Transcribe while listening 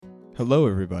Hello,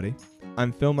 everybody.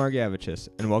 I'm Phil Margavicius,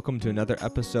 and welcome to another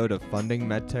episode of Funding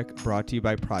MedTech brought to you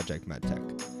by Project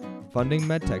MedTech. Funding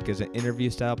MedTech is an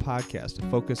interview-style podcast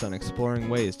focused on exploring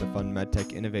ways to fund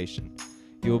MedTech innovation.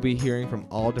 You will be hearing from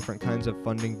all different kinds of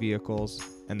funding vehicles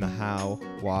and the how,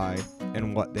 why,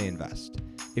 and what they invest.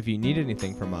 If you need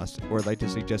anything from us or would like to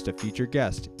suggest a future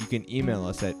guest, you can email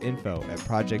us at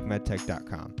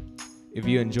info@projectmedtech.com. If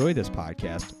you enjoy this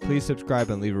podcast, please subscribe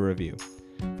and leave a review.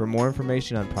 For more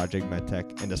information on Project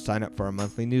MedTech and to sign up for our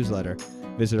monthly newsletter,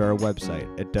 visit our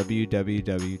website at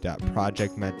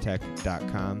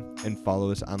www.projectmedtech.com and follow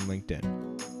us on LinkedIn.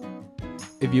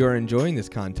 If you are enjoying this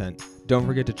content, don't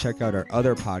forget to check out our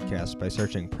other podcasts by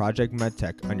searching Project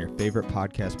MedTech on your favorite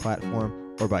podcast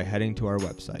platform or by heading to our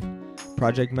website.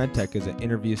 Project MedTech is an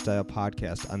interview-style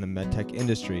podcast on the medtech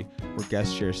industry where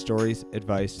guests share stories,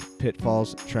 advice,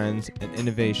 pitfalls, trends, and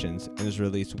innovations and is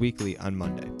released weekly on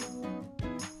Monday.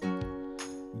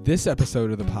 This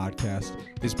episode of the podcast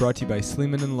is brought to you by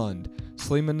Sleeman & Lund.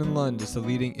 Sleeman & Lund is the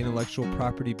leading intellectual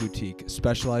property boutique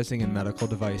specializing in medical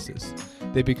devices.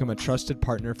 They become a trusted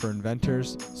partner for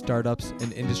inventors, startups,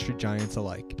 and industry giants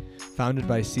alike. Founded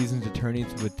by seasoned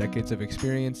attorneys with decades of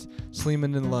experience,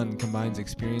 Sleeman & Lund combines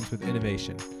experience with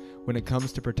innovation. When it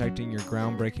comes to protecting your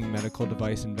groundbreaking medical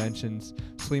device inventions,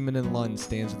 Sleeman & Lund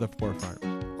stands at the forefront,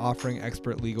 offering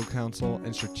expert legal counsel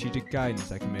and strategic guidance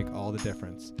that can make all the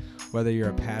difference. Whether you're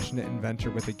a passionate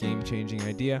inventor with a game-changing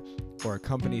idea or a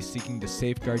company seeking to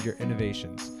safeguard your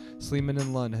innovations,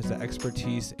 Sleeman & Lund has the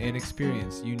expertise and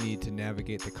experience you need to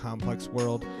navigate the complex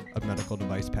world of medical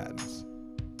device patents.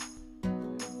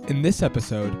 In this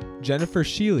episode, Jennifer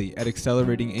Scheehle at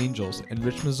Accelerating Angels and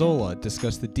Rich Mazzola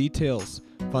discuss the details,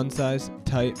 fund size,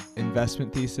 type,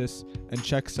 investment thesis, and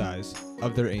check size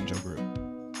of their angel group.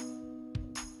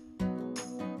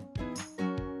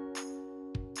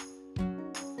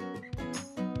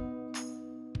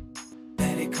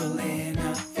 Medical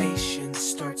innovation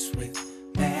starts with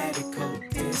medical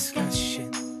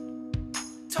discussion.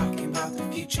 Talking about the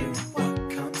future and what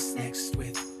comes next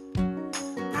with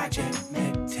Project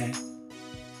MedTech.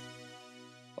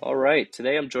 All right.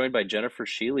 Today I'm joined by Jennifer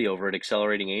Scheehle over at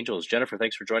Accelerating Angels. Jennifer,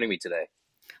 thanks for joining me today.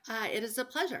 It is a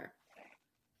pleasure.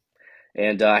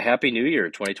 And Happy New Year,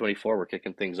 2024. We're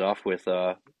kicking things off with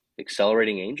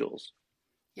Accelerating Angels.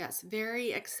 Yes,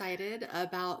 very excited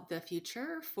about the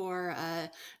future for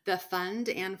the fund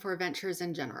and for ventures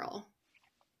in general.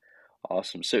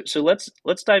 Awesome. So let's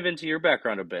dive into your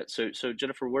background a bit. So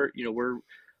Jennifer, we're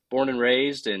born and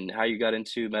raised, and how you got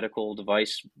into medical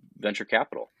device venture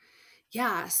capital.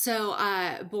 Yeah, so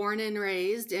born and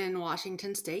raised in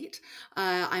Washington State.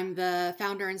 I'm the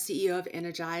founder and CEO of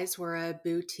Energize. We're a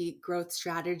boutique growth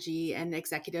strategy and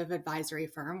executive advisory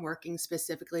firm working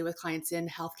specifically with clients in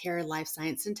healthcare, life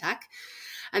science, and tech.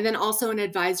 And then also an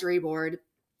advisory board,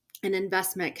 an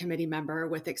investment committee member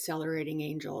with Accelerating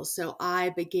Angels. So I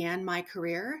began my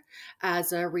career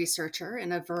as a researcher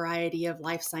in a variety of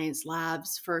life science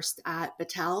labs, first at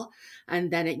Battelle and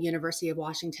then at University of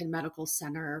Washington Medical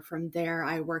Center. From there,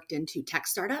 I worked into tech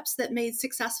startups that made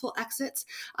successful exits.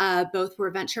 Both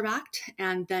were venture-backed,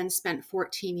 and then spent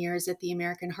 14 years at the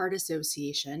American Heart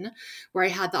Association, where I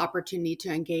had the opportunity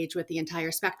to engage with the entire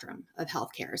spectrum of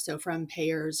healthcare. So from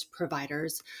payers,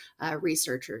 providers,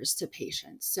 researchers to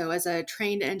patients. So as a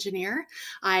trained engineer,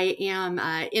 I am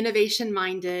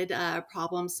innovation-minded,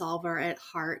 problem solver at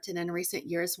heart, and in recent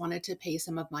years wanted to pay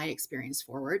some of my experience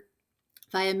forward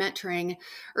via mentoring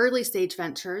early stage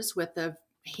ventures with a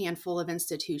handful of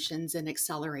institutions and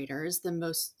accelerators, the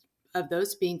most of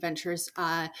those being ventures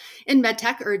in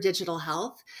medtech or digital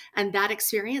health. And that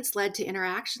experience led to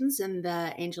interactions in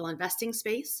the angel investing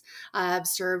space. I've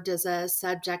served as a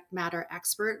subject matter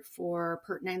expert for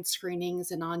pertinent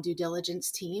screenings and on due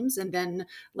diligence teams, and then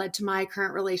led to my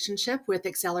current relationship with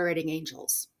Accelerating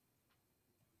Angels.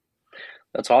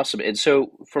 That's awesome. And so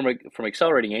from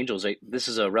Accelerating Angels, this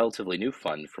is a relatively new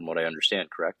fund from what I understand,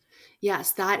 correct?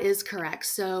 Yes, that is correct.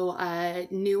 So,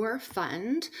 newer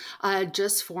fund,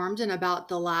 just formed in about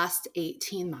the last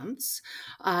 18 months,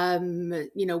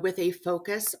 with a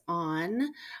focus on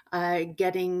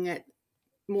getting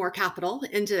more capital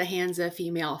into the hands of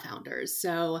female founders.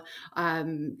 So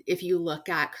if you look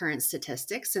at current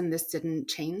statistics, and this didn't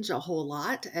change a whole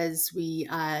lot as we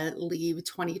leave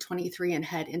 2023 and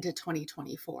head into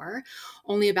 2024,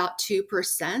 only about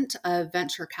 2% of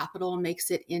venture capital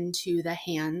makes it into the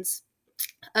hands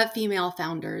of female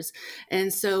founders.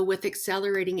 And so with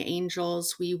Accelerating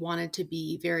Angels, we wanted to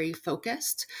be very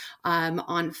focused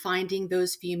on finding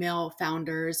those female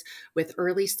founders with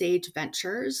early stage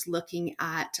ventures, looking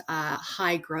at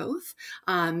high growth,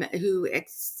 who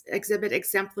exhibit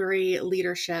exemplary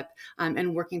leadership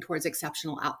and working towards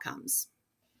exceptional outcomes.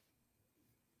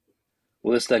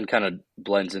 Well, this then kind of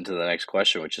blends into the next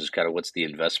question, which is kind of what's the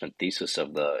investment thesis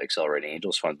of the Accelerating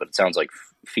Angels Fund? But it sounds like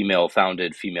female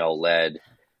founded, female led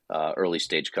early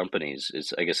stage companies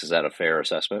is, I guess, is that a fair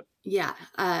assessment? Yeah,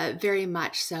 very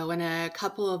much so. And a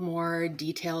couple of more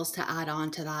details to add on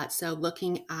to that. So,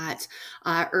 looking at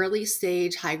early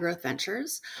stage high growth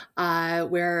ventures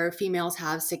where females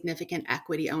have significant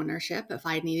equity ownership. If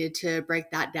I needed to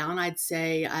break that down, I'd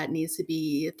say it needs to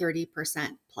be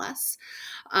 30% plus.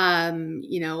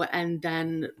 And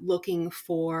then looking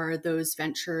for those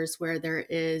ventures where there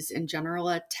is, in general,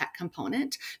 a tech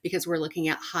component because we're looking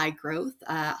at high growth,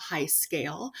 high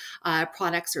scale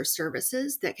products or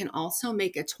services that can also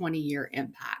make a 20-year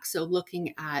impact. So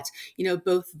looking at,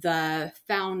 both the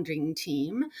founding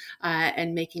team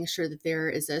and making sure that there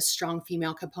is a strong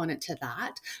female component to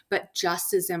that, but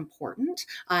just as important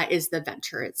is the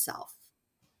venture itself.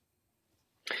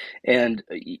 And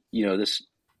this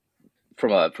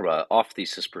from a off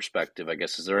thesis perspective, I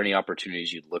guess, is there any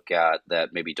opportunities you'd look at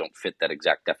that maybe don't fit that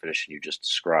exact definition you just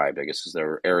described? I guess, is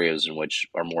there areas in which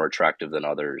are more attractive than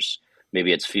others?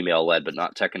 Maybe it's female led but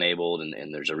not tech enabled,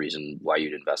 and there's a reason why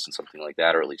you'd invest in something like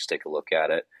that, or at least take a look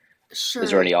at it. Is there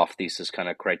Sure. any off thesis kind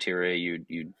of criteria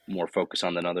you'd more focus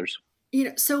on than others?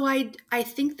 So I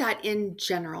think that in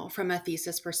general, from a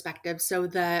thesis perspective, so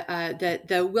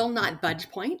the will not budge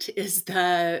point is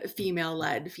the female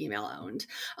led, female owned,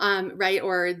 right?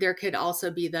 Or there could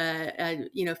also be the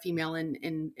female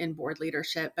in board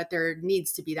leadership, but there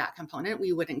needs to be that component.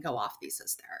 We wouldn't go off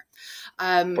thesis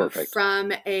there. Perfect.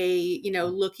 From a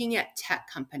looking at tech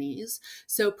companies,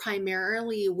 so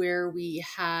primarily where we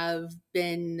have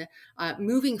been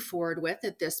moving forward with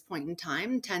at this point in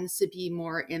time tends to be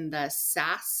more in the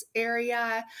SaaS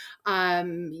area,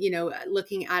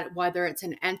 looking at whether it's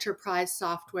an enterprise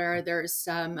software, there's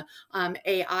some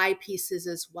AI pieces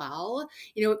as well.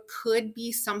 It could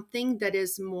be something that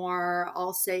is more,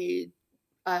 I'll say,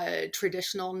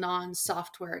 traditional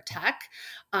non-software tech.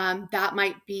 That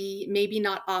might be maybe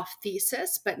not off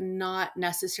thesis, but not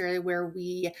necessarily where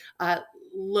we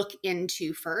look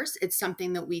into first. It's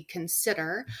something that we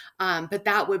consider, but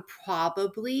that would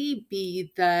probably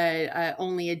be the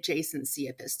only adjacency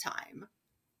at this time.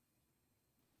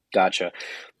 Gotcha.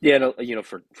 Yeah, no,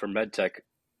 for med tech,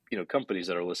 companies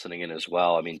that are listening in as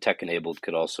well. I mean, tech enabled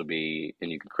could also be, and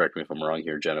you can correct me if I'm wrong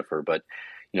here, Jennifer, but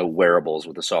wearables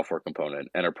with a software component,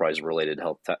 enterprise related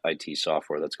health IT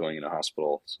software that's going into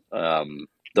hospitals,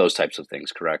 those types of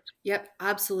things, correct? Yep,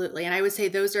 absolutely. And I would say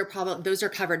those are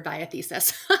covered by a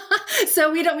thesis.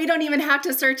 So we don't even have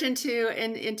to search into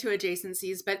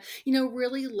adjacencies, but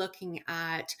really looking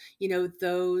at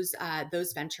those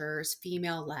ventures,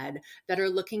 female led, that are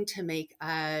looking to make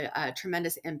a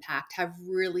tremendous impact, have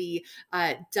really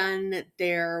done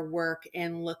their work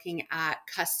in looking at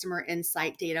customer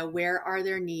insight data. Where are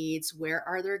their needs? Where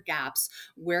are their gaps?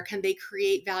 Where can they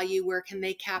create value? Where can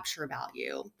they capture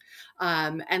value?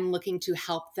 And looking to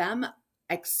help them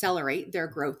accelerate their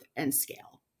growth and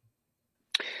scale.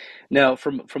 Now,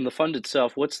 from the fund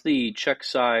itself, what's the check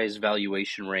size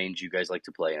valuation range you guys like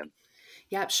to play in?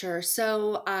 Yep, sure.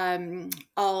 So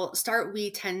I'll start.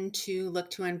 We tend to look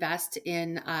to invest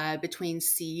in between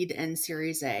seed and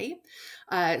Series A.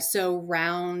 So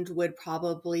round would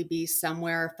probably be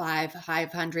somewhere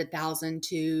 500,000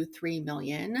 to 3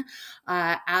 million.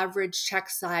 Average check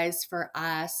size for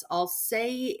us, I'll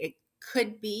say it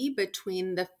could be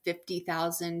between the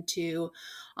 50,000 to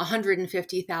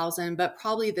 150,000, but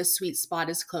probably the sweet spot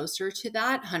is closer to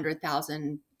that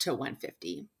 100,000 to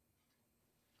 150.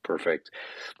 Perfect.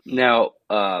 Now,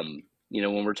 when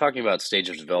we're talking about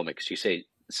stages of development, because you say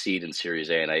seed and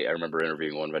Series A, and I remember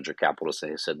interviewing one venture capitalist,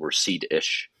 and they said we're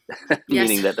seed-ish, Yes.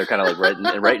 meaning that they're kind of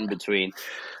like right in between.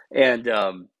 And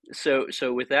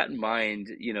so with that in mind,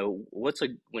 what's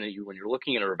when you're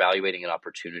looking at or evaluating an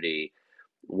opportunity,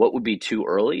 what would be too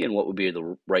early, and what would be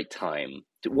the right time?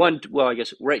 Well, I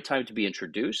guess right time to be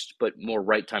introduced, but more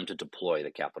right time to deploy the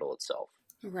capital itself.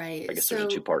 I Right. guess there's a So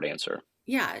two-part answer.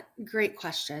 Yeah, great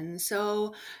question.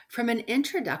 So, from an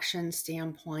introduction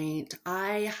standpoint,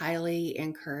 I highly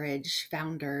encourage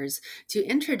founders to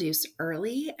introduce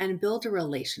early and build a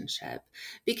relationship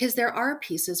because there are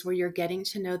pieces where you're getting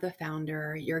to know the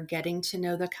founder, you're getting to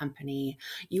know the company.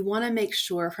 You want to make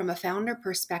sure, from a founder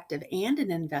perspective and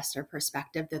an investor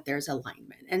perspective, that there's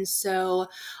alignment. And so,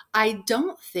 I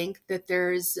don't think that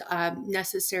there's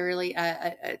necessarily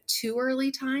a too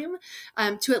early time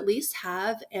to at least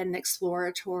have an exploratory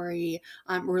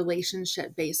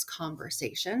relationship based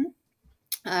conversation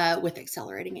with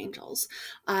Accelerating Angels.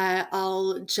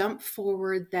 I'll jump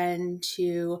forward then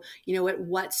to, at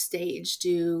what stage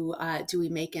do we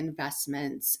make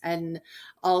investments? And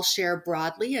I'll share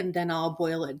broadly, and then I'll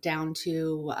boil it down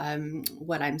to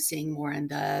what I'm seeing more in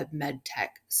the med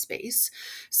tech space.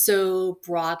 So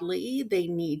broadly, they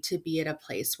need to be at a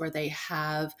place where they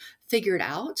have figured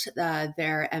out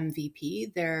their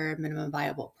MVP, their minimum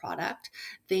viable product.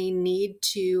 They need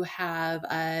to have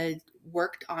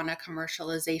worked on a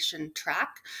commercialization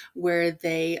track where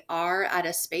they are at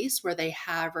a space where they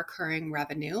have recurring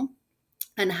revenue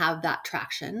and have that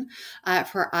traction.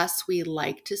 For us, we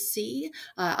like to see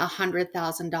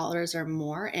 $100,000 or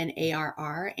more in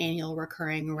ARR, annual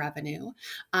recurring revenue.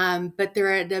 But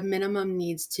there at a minimum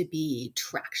needs to be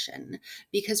traction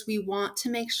because we want to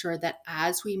make sure that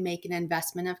as we make an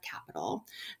investment of capital,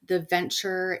 the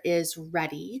venture is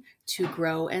ready to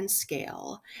grow and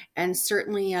scale. And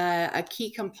certainly a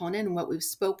key component in what we've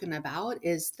spoken about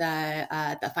is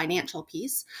the financial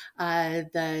piece,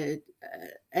 but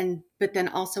then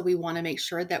also we want to make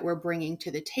sure that we're bringing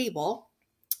to the table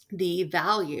the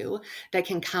value that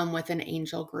can come with an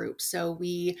angel group. So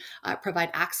we provide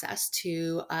access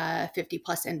to 50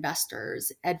 plus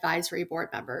investors, advisory board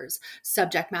members,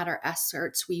 subject matter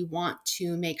experts. We want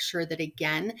to make sure that,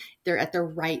 again, they're at the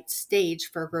right stage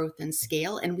for growth and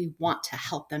scale, and we want to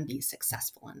help them be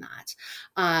successful in that.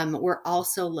 We're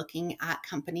also looking at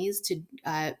companies to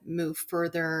move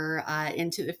further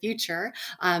into the future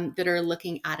that are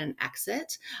looking at an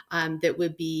exit that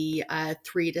would be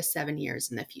 3 to 7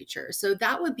 years in the future. So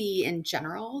that would be, in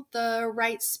general, the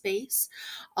right space.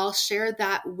 I'll share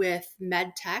that with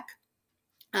MedTech.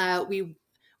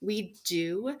 We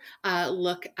do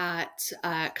look at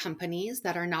companies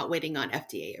that are not waiting on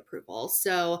FDA approval.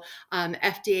 So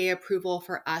FDA approval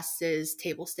for us is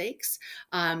table stakes.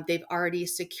 They've already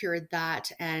secured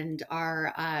that and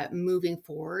are moving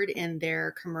forward in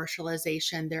their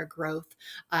commercialization, their growth,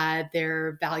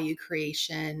 their value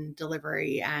creation,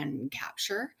 delivery, and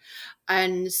capture.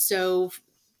 And so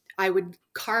I would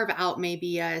carve out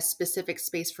maybe a specific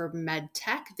space for med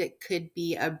tech that could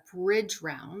be a bridge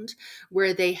round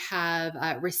where they have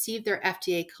received their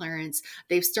FDA clearance.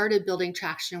 They've started building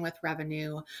traction with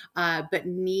revenue, but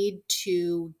need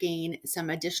to gain some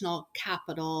additional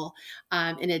capital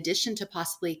in addition to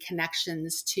possibly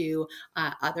connections to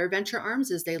other venture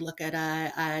arms as they look at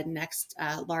a next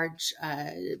large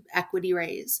equity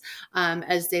raise,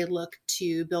 as they look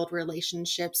to build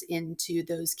relationships into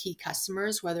those key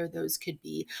customers, whether those could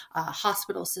be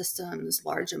hospital systems,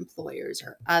 large employers,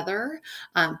 or other.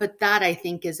 But that, I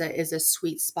think, is a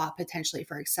sweet spot potentially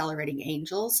for Accelerating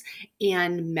Angels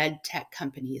and med tech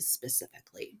companies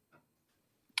specifically.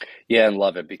 Yeah, and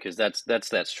love it because that's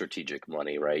that strategic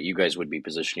money, right? You guys would be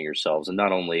positioning yourselves, and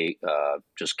not only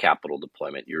just capital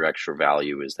deployment. Your extra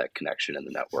value is that connection in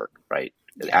the network, right?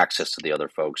 And Yeah. access to the other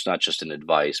folks, not just in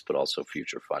advice, but also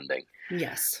future funding.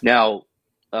 Yes. Now,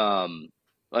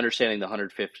 understanding the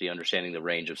 150, understanding the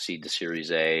range of seed to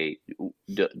Series A,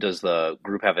 does the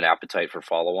group have an appetite for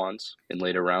follow-ons in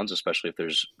later rounds, especially if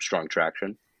there's strong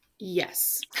traction?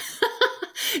 Yes.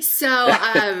 So,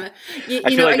 I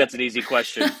feel like that's an easy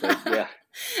question, but yeah.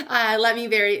 Let me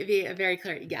be very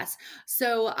clear. Yes.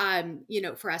 So,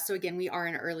 for us, so again, we are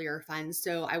an earlier fund.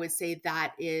 So I would say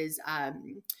that is,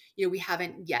 we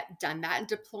haven't yet done that in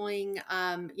deploying,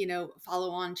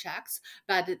 follow-on checks,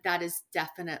 but that is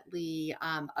definitely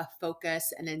a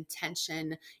focus and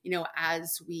intention,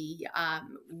 as we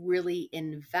really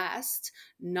invest,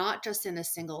 not just in a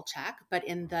single check, but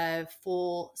in the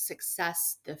full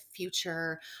success, the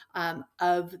future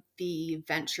of the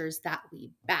ventures that we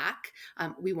back.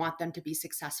 We want them to be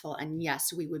successful. And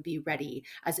yes, we would be ready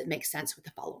as it makes sense with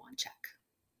the follow-on check.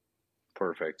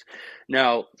 Perfect.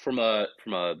 Now, from a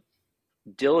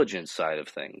diligence side of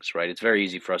things, right? It's very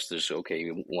easy for us to just, okay,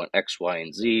 you want X, Y,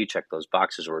 and Z, check those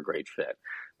boxes, or a great fit.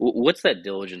 What's that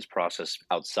diligence process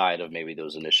outside of maybe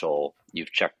those initial,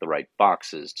 you've checked the right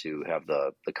boxes to have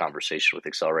the conversation with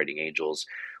Accelerating Angels?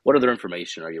 What other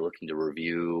information are you looking to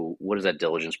review? What does that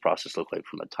diligence process look like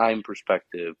from a time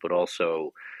perspective, but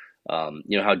also,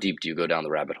 how deep do you go down the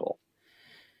rabbit hole?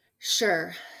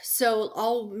 Sure. So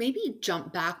I'll maybe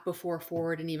jump back before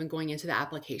forward and even going into the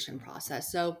application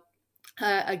process. So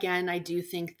again, I do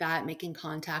think that making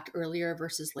contact earlier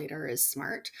versus later is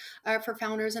smart for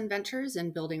founders and ventures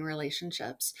and building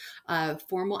relationships.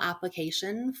 Formal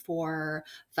application for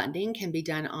funding can be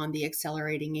done on the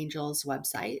Accelerating Angels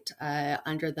website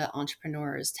under the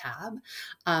Entrepreneurs tab.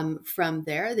 From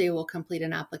there, they will complete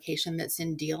an application that's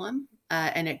in Dealum.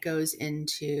 And it goes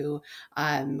into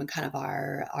kind of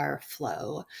our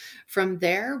flow. From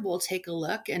there, we'll take a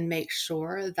look and make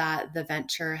sure that the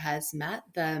venture has met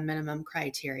the minimum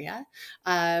criteria,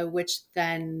 which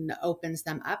then opens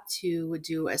them up to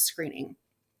do a screening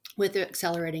with the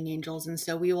Accelerating Angels. And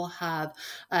so we will have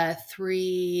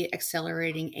three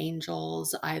Accelerating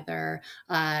Angels, either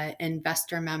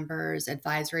investor members,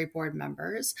 advisory board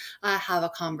members, have a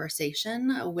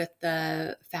conversation with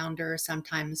the founder,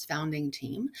 sometimes founding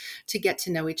team, to get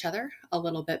to know each other a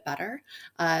little bit better.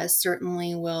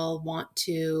 Certainly will want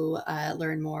to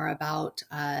learn more about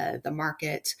the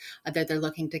market that they're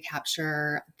looking to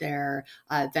capture, their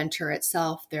venture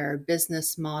itself, their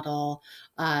business model,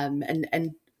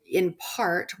 and in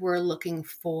part, we're looking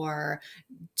for,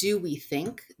 do we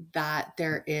think that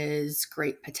there is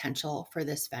great potential for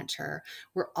this venture?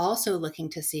 We're also looking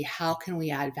to see how can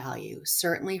we add value,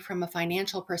 certainly from a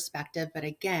financial perspective, but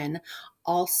again,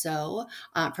 also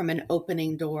from an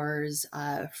opening doors,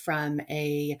 from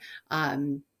a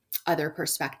other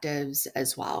perspectives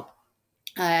as well.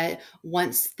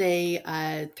 Once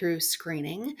they, through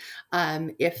screening,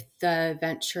 if the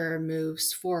venture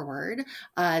moves forward,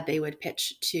 they would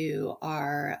pitch to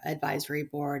our advisory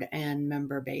board and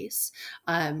member base.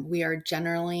 We are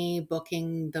generally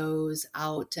booking those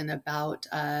out in about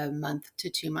a month to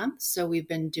 2 months. So we've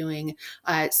been doing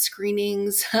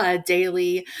screenings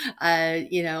daily,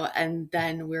 and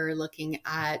then we're looking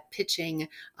at pitching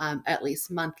at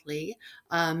least monthly.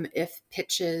 If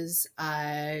pitches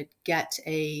get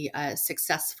a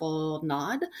successful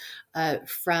nod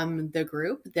from the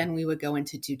group, then we would go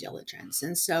into due diligence.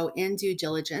 And so in due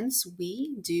diligence,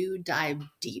 we do dive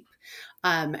deep.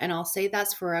 And I'll say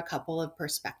that's for a couple of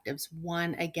perspectives.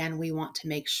 One, again, we want to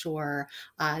make sure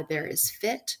there is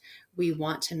fit. We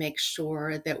want to make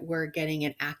sure that we're getting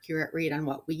an accurate read on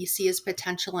what we see as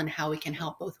potential and how we can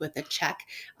help both with a check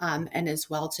and as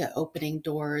well to opening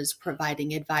doors,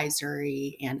 providing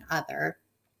advisory and other.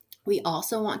 We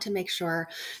also want to make sure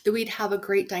that we'd have a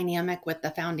great dynamic with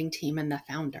the founding team and the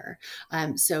founder.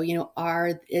 So,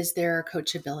 is there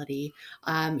coachability?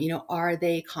 Are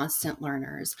they constant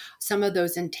learners? Some of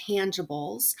those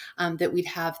intangibles that we'd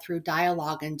have through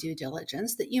dialogue and due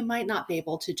diligence that you might not be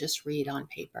able to just read on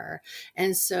paper.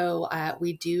 And so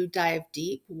we do dive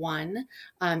deep, one,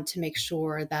 to make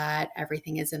sure that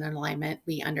everything is in alignment.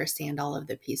 We understand all of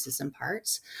the pieces and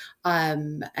parts.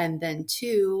 And then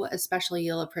two, especially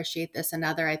you'll appreciate this,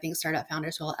 another, I think startup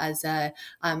founders will, as a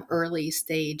early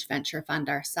stage venture fund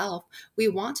ourselves, we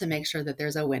want to make sure that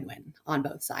there's a win-win on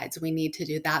both sides. We need to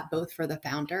do that both for the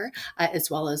founder as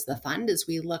well as the fund, as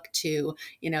we look to,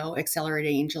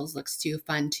 Accelerating Angels looks to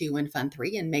fund 2 and fund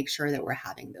 3 and make sure that we're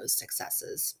having those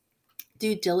successes.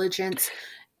 Due diligence.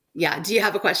 Yeah. Do you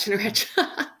have a question, Rich?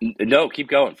 No, keep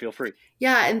going. Feel free.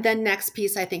 Yeah, and then next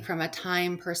piece, I think from a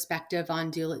time perspective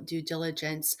on due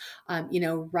diligence,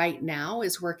 right now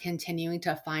as we're continuing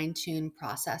to fine tune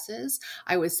processes,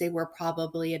 I would say we're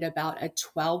probably at about a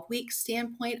 12-week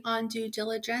standpoint on due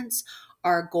diligence.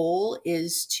 Our goal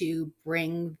is to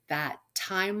bring that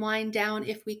timeline down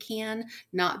if we can,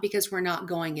 not because we're not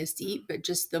going as deep, but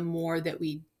just the more that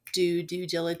we do due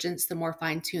diligence, the more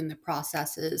fine tune the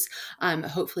processes,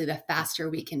 hopefully the faster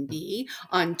we can be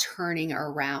on turning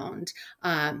around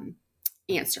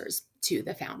answers to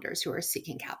the founders who are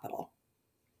seeking capital.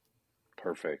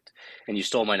 Perfect. And you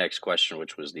stole my next question,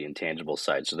 which was the intangible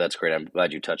side. So that's great. I'm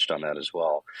glad you touched on that as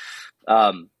well.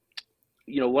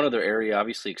 One other area,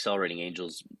 obviously Accelerating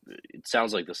Angels, it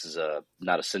sounds like this is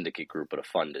not a syndicate group, but a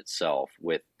fund itself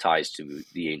with ties to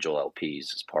the Angel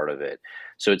LPs as part of it.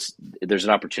 So there's an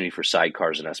opportunity for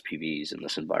sidecars and SPVs in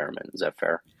this environment. Is that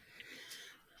fair?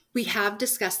 We have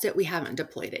discussed it. We haven't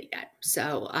deployed it yet.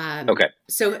 So, Okay.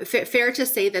 So fair to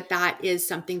say that is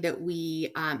something that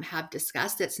we have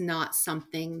discussed. It's not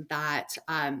something that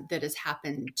has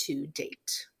happened to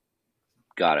date.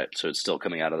 Got it. So it's still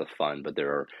coming out of the fund, but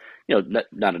there are,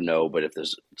 not a no, but if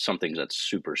there's something that's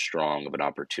super strong of an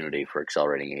opportunity for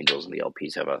Accelerating Angels and the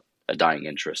LPs have a dying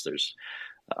interest, there's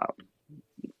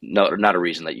not a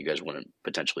reason that you guys wouldn't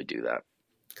potentially do that.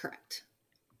 Correct.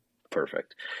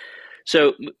 Perfect.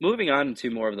 So moving on to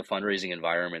more of the fundraising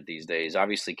environment these days,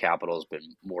 obviously capital has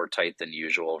been more tight than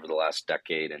usual over the last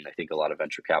decade, and I think a lot of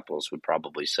venture capitalists would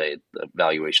probably say the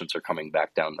valuations are coming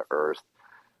back down to earth.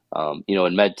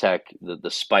 In med tech, the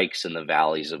spikes and the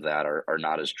valleys of that are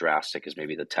not as drastic as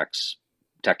maybe the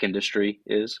tech industry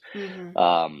is.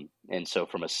 Hmm. And so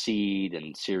from a seed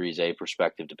and Series A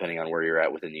perspective, depending on where you're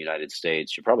at within the United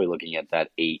States, you're probably looking at that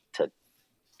 $8 to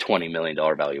 $20 million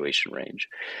valuation range.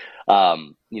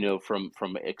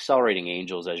 From accelerating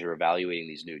angels as you're evaluating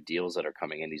these new deals that are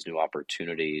coming in, these new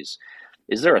opportunities,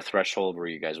 is there a threshold where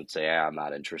you guys would say, I'm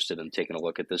not interested in taking a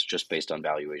look at this just based on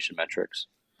valuation metrics?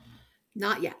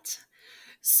 Not yet. Okay.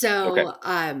 So,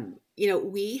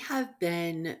 we have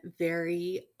been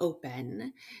very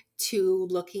open to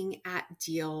looking at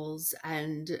deals,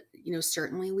 and,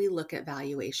 certainly we look at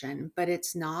valuation, but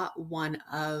it's not one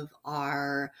of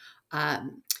our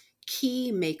um,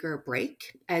 key make or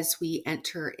break as we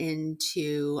enter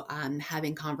into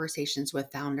having conversations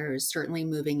with founders, certainly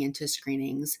moving into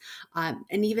screenings,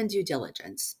 and even due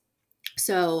diligence.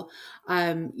 So,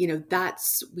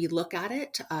 that's, we look at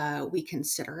it, we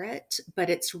consider it, but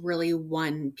it's really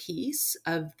one piece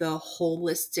of the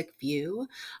holistic view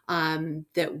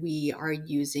that we are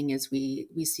using as we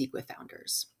speak with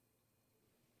founders.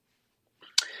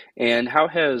 And how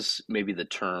has maybe the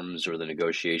terms or the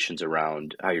negotiations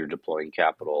around how you're deploying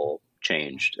capital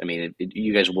changed? I mean,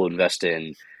 you guys will invest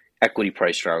in equity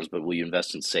price rounds, but will you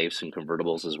invest in safes and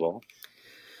convertibles as well?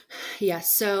 Yeah.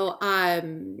 So,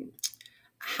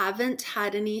 haven't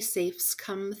had any safes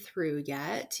come through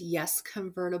yet. Yes,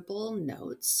 convertible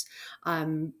notes.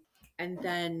 Um, and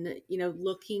then,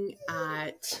 looking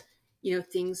at,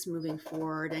 things moving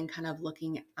forward and kind of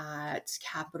looking at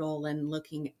capital and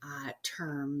looking at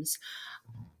terms.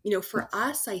 For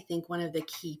us, I think one of the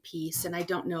key piece, and I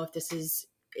don't know if this is,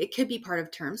 it could be part of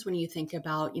terms when you think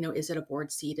about, is it a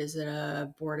board seat? Is it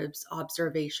a board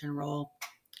observation role?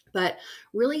 But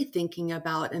really thinking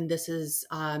about, and this is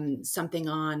something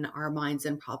on our minds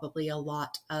and probably a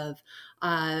lot of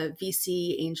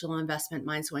VC angel investment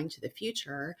minds going to the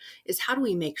future, is how do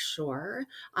we make sure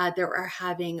that we're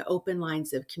having open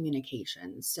lines of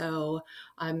communication? So,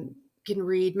 can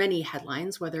read many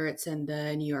headlines, whether it's in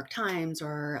the New York Times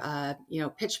or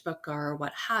Pitch Book or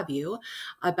what have you,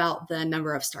 about the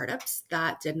number of startups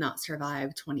that did not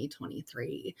survive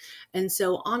 2023. And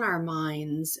so, on our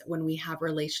minds, when we have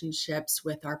relationships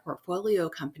with our portfolio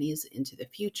companies into the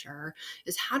future,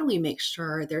 is how do we make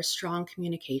sure there's strong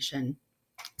communication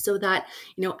so that,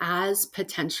 as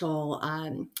potential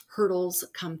hurdles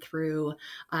come through,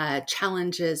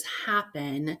 challenges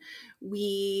happen,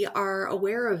 we are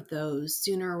aware of those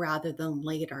sooner rather than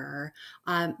later,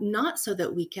 not so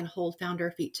that we can hold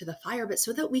founder feet to the fire, but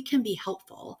so that we can be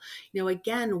helpful.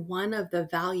 Again, one of the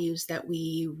values that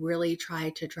we really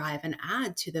try to drive and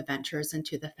add to the ventures and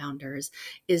to the founders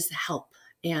is help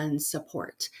and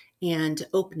support and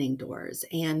opening doors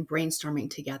and brainstorming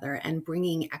together and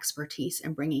bringing expertise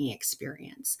and bringing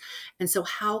experience. And so,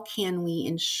 how can we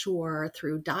ensure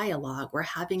through dialogue we're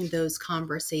having those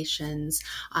conversations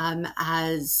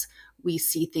as we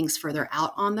see things further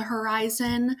out on the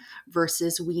horizon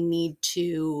versus we need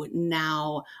to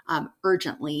now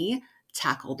urgently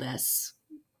tackle this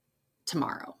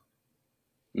tomorrow?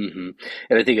 Hmm.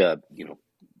 And I think,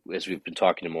 as we've been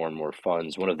talking to more and more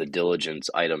funds, one of the diligence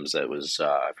items that was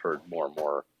I've heard more and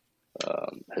more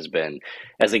has been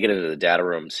as they get into the data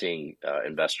room, seeing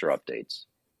investor updates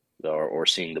or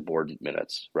seeing the board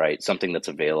minutes, right? Something that's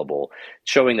available,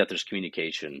 showing that there's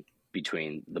communication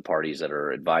between the parties that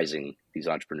are advising these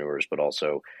entrepreneurs, but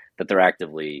also that they're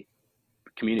actively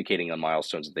communicating on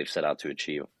milestones that they've set out to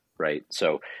achieve, right?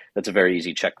 So that's a very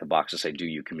easy check the box to say, do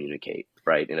you communicate,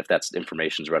 right? And if that's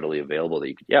information is readily available, that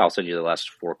you could, I'll send you the last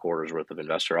 4 quarters worth of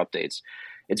investor updates.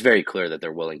 It's very clear that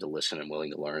they're willing to listen and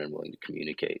willing to learn and willing to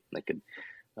communicate. And that could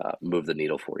move the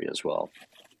needle for you as well.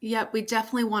 Yeah, we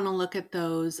definitely want to look at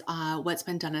those, what's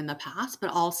been done in the past, but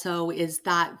also, is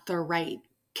that the right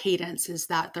cadence? Is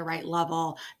that the right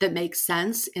level that makes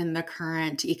sense in the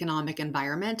current economic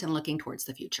environment and looking towards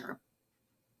the future?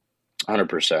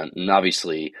 100%. And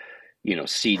obviously,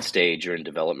 seed stage, you're in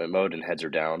development mode and heads are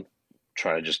down,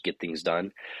 trying to just get things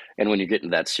done. And when you get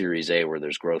into that Series A where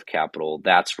there's growth capital,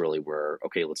 that's really where,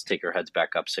 okay, let's take our heads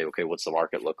back up, say, okay, what's the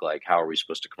market look like? How are we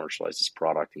supposed to commercialize this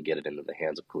product and get it into the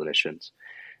hands of clinicians?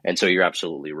 And so you're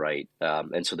absolutely right.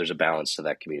 And so there's a balance to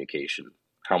that communication.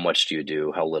 How much do you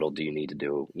do? How little do you need to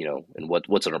do? And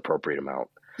what's an appropriate amount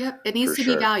Yep, it needs for to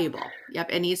be sure. valuable.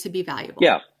 Yep, it needs to be valuable.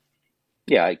 Yeah.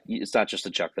 Yeah. It's not just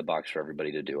a check the box for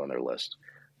everybody to do on their list.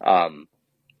 Um,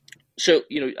 So,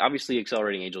 obviously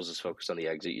Accelerating Angels is focused on the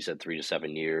exit. You said 3 to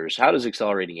 7 years. How does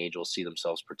Accelerating Angels see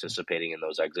themselves participating in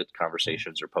those exit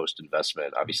conversations or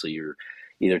post-investment? Obviously, you're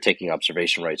either taking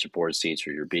observation rights or board seats,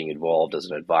 or you're being involved as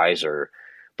an advisor.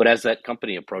 But as that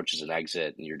company approaches an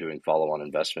exit and you're doing follow-on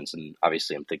investments, and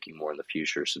obviously I'm thinking more in the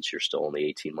future since you're still only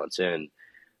 18 months in,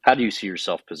 how do you see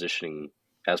yourself positioning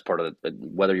as part of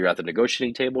whether you're at the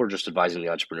negotiating table or just advising the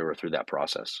entrepreneur through that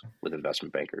process with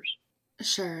investment bankers?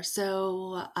 Sure.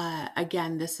 So,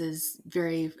 again, this is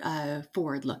very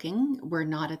forward looking. We're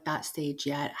not at that stage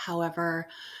yet. However,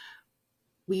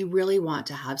 we really want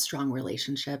to have strong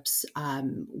relationships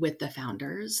with the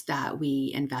founders that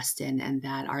we invest in and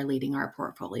that are leading our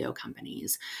portfolio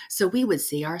companies. So we would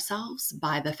see ourselves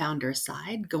by the founder's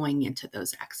side going into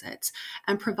those exits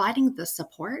and providing the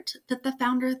support that the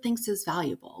founder thinks is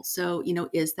valuable. So,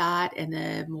 is that in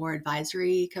a more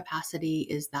advisory capacity?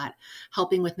 Is that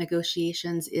helping with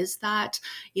negotiations? Is that,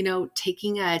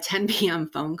 taking a 10 p.m.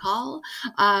 phone call,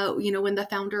 when the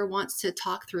founder wants to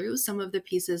talk through some of the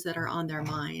pieces that are on their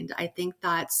mind? I think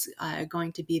that's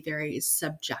going to be very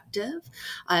subjective,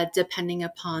 depending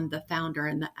upon the founder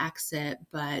and the exit,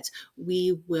 but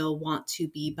we will want to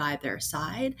be by their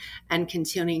side and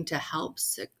continuing to help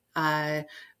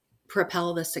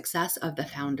propel the success of the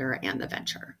founder and the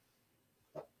venture.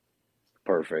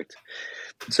 Perfect.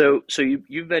 So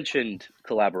you've mentioned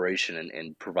collaboration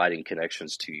and providing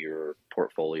connections to your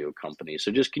portfolio company.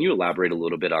 So just can you elaborate a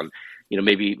little bit on,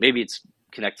 maybe it's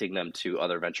connecting them to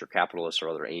other venture capitalists or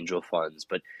other angel funds,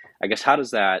 but I guess how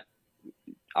does that,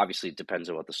 obviously it depends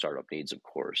on what the startup needs, of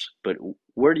course, but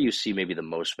where do you see maybe the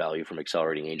most value from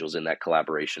Accelerating Angels in that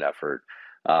collaboration effort,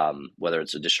 whether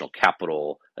it's additional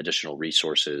capital, additional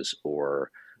resources,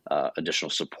 or additional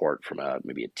support from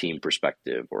maybe a team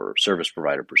perspective or service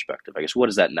provider perspective? I guess, what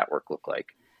does that network look like?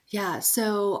 Yeah.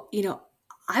 So,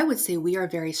 I would say we are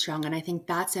very strong. And I think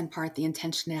that's in part the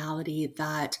intentionality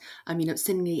that,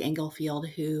 Cindy Englefield,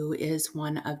 who is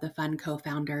one of the fund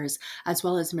co-founders, as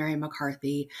well as Mary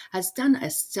McCarthy, has done a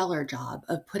stellar job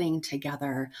of putting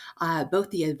together both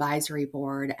the advisory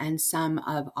board and some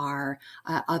of our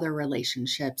other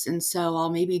relationships. And so I'll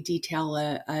maybe detail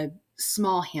a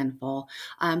small handful,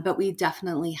 but we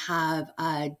definitely have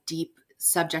a deep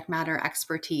subject matter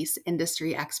expertise,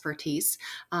 industry expertise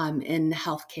in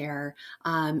healthcare,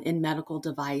 in medical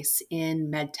device,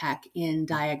 in medtech, in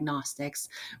diagnostics.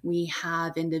 We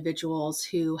have individuals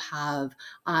who have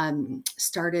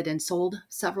started and sold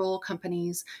several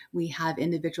companies. We have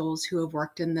individuals who have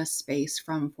worked in this space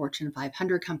from Fortune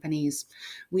 500 companies.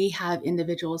 We have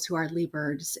individuals who are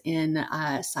leaders in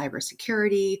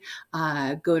cybersecurity,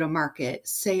 go-to-market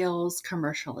sales,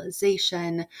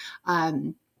 commercialization.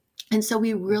 And so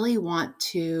we really want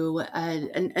to,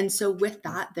 and so with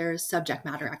that, there's subject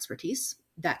matter expertise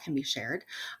that can be shared.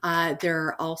 There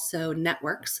are also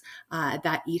networks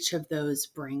that each of those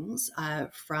brings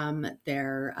from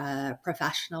their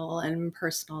professional and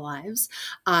personal lives.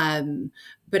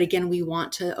 But again, we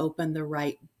want to open the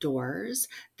right doors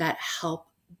that help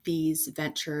these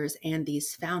ventures and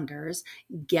these founders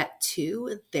get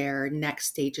to their next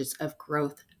stages of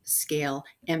growth, scale,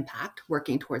 impact,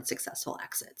 working towards successful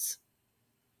exits.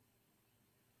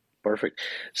 Perfect.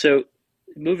 So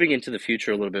moving into the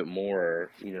future a little bit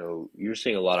more, you're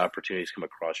seeing a lot of opportunities come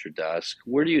across your desk.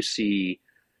 Where do you see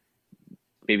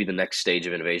maybe the next stage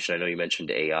of innovation? I know you mentioned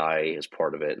AI as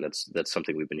part of it, and that's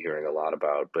something we've been hearing a lot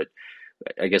about. But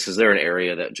I guess, is there an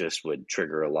area that just would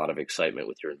trigger a lot of excitement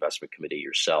with your investment committee,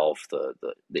 yourself, the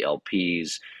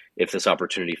LPs, if this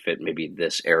opportunity fit maybe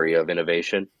this area of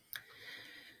innovation?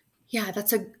 Yeah,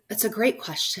 that's a great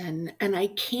question. And I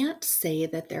can't say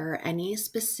that there are any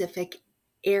specific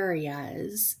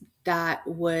areas that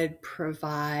would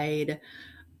provide,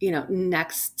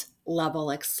 next level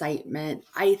excitement.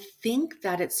 I think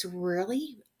that it's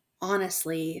really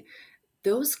honestly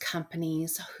those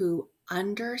companies who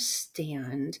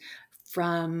understand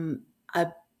from a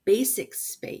basic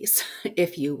space,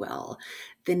 if you will,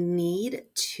 the need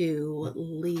to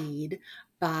lead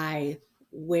by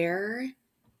where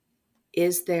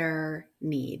is there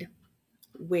need?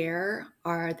 Where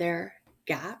are there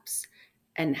gaps?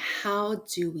 And how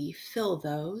do we fill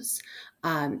those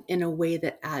in a way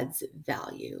that adds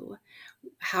value?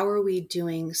 How are we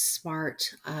doing smart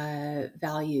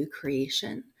value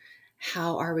creation?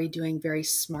 How are we doing very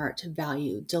smart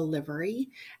value delivery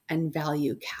and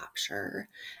value capture?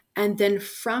 And then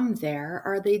from there,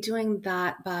 are they doing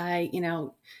that by,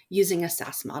 using a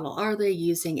SaaS model? Are they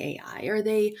using AI? Are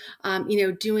they,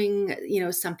 doing,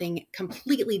 something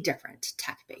completely different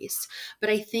tech based? But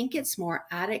I think it's more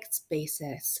at its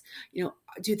basis,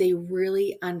 do they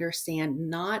really understand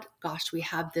not, gosh, we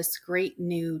have this great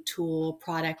new tool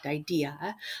product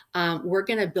idea. We're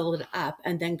going to build it up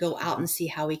and then go out and see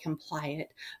how we can apply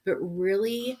it. But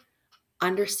really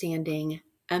understanding,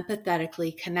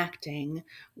 empathetically connecting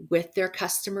with their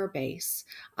customer base,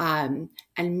 and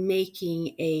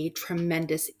making a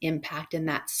tremendous impact in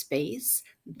that space.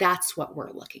 That's what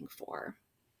we're looking for.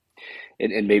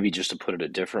 And maybe just to put it a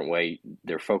different way,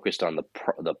 they're focused on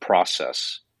the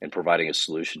process and providing a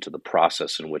solution to the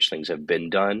process in which things have been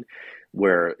done,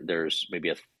 where there's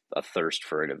maybe a thirst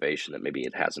for innovation that maybe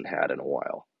it hasn't had in a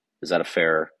while. Is that a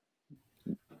fair?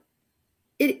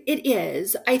 It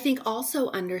is. I think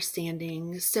also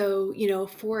understanding. So,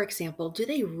 for example, do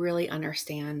they really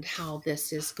understand how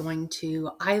this is going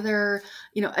to either,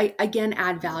 again,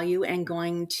 add value and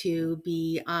going to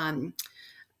be,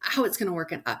 how it's going to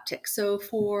work in uptick. So,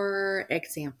 for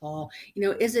example,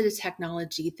 is it a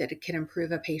technology that it can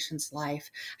improve a patient's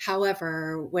life?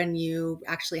 However, when you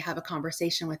actually have a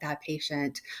conversation with that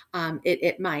patient,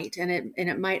 it might, and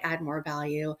it might add more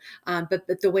value. But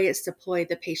the way it's deployed,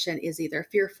 the patient is either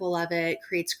fearful of it,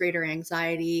 creates greater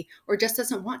anxiety, or just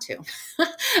doesn't want to.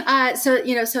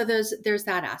 So there's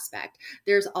that aspect.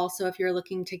 There's also, if you're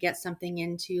looking to get something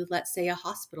into, let's say, a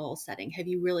hospital setting, have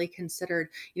you really considered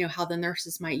how the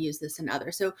nurses might use this and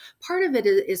others. So part of it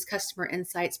is customer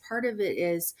insights. Part of it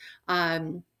is,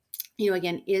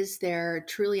 again, is there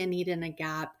truly a need and a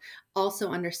gap? Also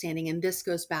understanding, and this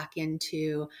goes back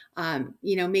into,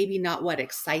 maybe not what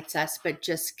excites us, but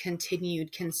just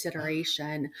continued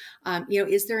consideration.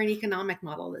 Is there an economic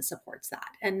model that supports that?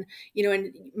 And,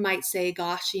 and might say,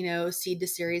 gosh, seed to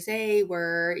series A,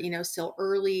 we're, still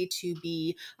early to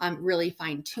be really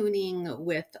fine tuning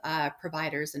with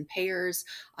providers and payers.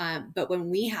 But when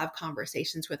we have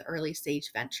conversations with early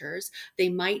stage ventures, we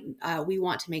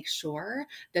want to make sure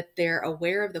that they're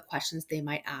aware of the questions they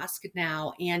might ask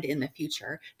now and in the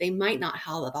future. They might not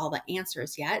have all the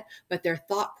answers yet, but their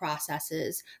thought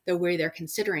processes, the way they're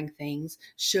considering things,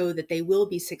 show that they will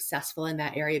be successful in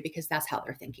that area because that's how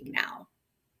they're thinking now.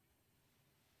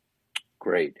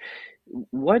 Great.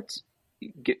 What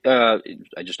I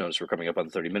just noticed we're coming up on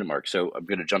the 30-minute mark, so I'm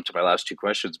going to jump to my last two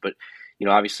questions. But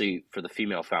obviously, for the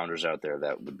female founders out there,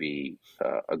 that would be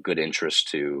a good interest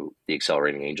to the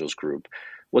Accelerating Angels group.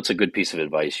 What's a good piece of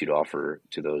advice you'd offer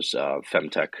to those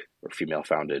femtech or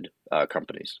female-founded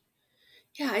companies?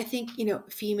 Yeah, I think,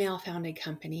 female founded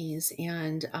companies,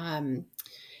 and I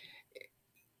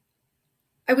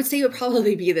would say it would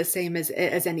probably be the same as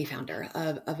any founder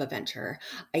of a venture.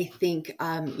 I think,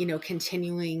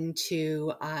 continuing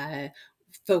to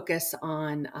focus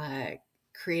on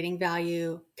creating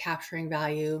value, capturing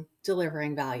value,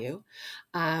 delivering value,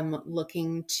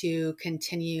 looking to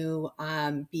continue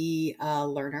be a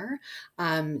learner,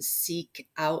 seek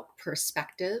out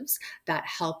perspectives that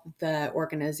help the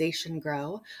organization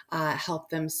grow, help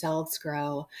themselves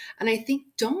grow. And I think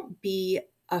don't be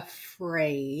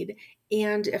afraid,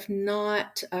 and if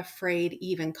not afraid,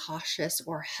 even cautious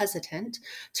or hesitant,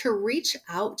 to reach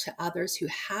out to others who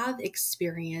have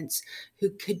experience, who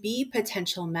could be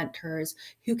potential mentors,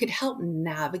 who could help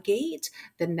navigate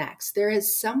the next. There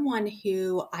is someone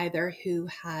who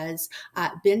has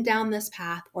been down this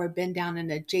path or been down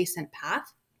an adjacent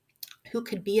path who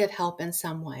could be of help in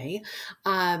some way.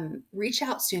 Reach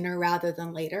out sooner rather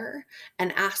than later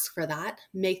and ask for that,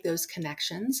 make those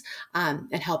connections,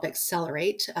 and help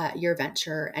accelerate your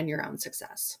venture and your own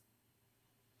success.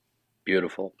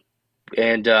 Beautiful.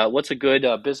 And what's a good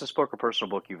business book or personal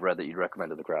book you've read that you'd recommend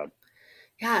to the crowd?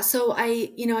 Yeah, so I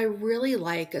really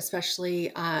like,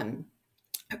 especially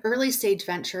early stage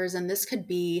ventures, and this could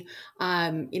be,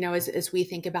 as we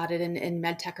think about it in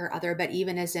medtech or other, but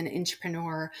even as an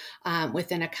entrepreneur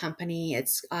within a company,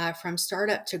 it's From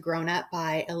Startup to Grown Up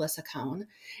by Alyssa Cohn.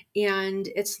 And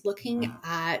it's looking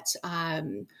at,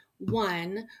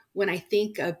 one, when I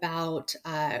think about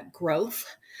growth,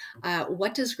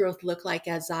 what does growth look like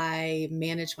as I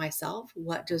manage myself?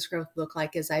 What does growth look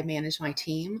like as I manage my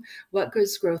team? What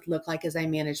does growth look like as I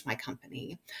manage my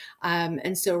company?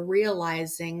 And so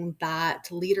realizing that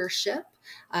leadership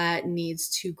needs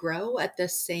to grow at the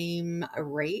same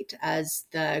rate as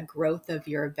the growth of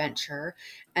your venture.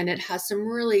 And it has some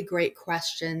really great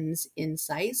questions,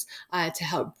 insights to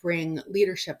help bring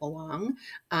leadership along,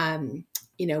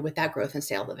 with that growth and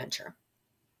scale of the venture.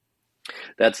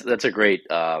 That's a great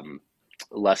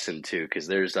lesson too, because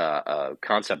there's a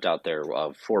concept out there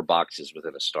of 4 boxes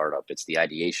within a startup. It's the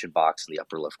ideation box in the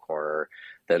upper left corner,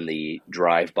 then the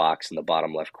drive box in the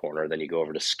bottom left corner, then you go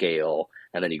over to scale,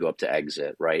 and then you go up to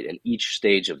exit, right? And each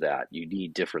stage of that, you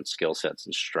need different skill sets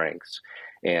and strengths.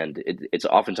 And it's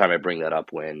oftentimes I bring that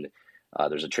up when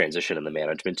there's a transition in the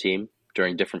management team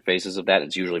during different phases of that.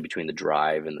 It's usually between the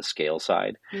drive and the scale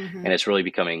side. Mm-hmm. And it's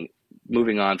really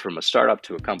moving on from a startup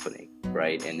to a company,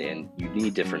 right? And you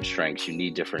need different strengths, you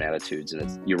need different attitudes.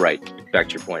 And you're right, back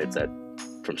to your point, it's that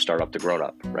from startup to grown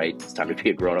up, right? It's time to be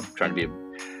a grown up, trying to be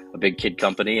a big kid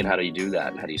company. And how do you do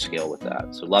that? And how do you scale with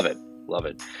that? So love it.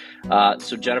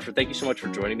 So Jennifer, thank you so much for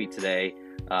joining me today.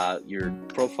 Your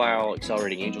profile,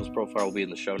 Accelerating Angels profile, will be in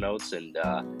the show notes, and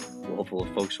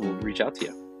hopefully folks will reach out to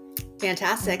you.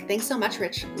 Fantastic. Thanks so much,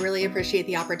 Rich. Really appreciate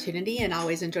the opportunity and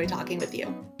always enjoy talking with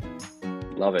you.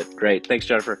 Love it. Great. Thanks,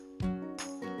 Jennifer.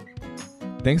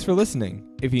 Thanks for listening.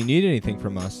 If you need anything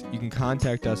from us, you can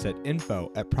contact us at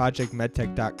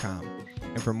info@projectmedtech.com.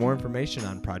 And for more information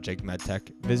on Project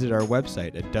MedTech, visit our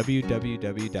website at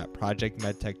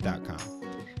www.projectmedtech.com.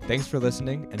 Thanks for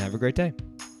listening and have a great day.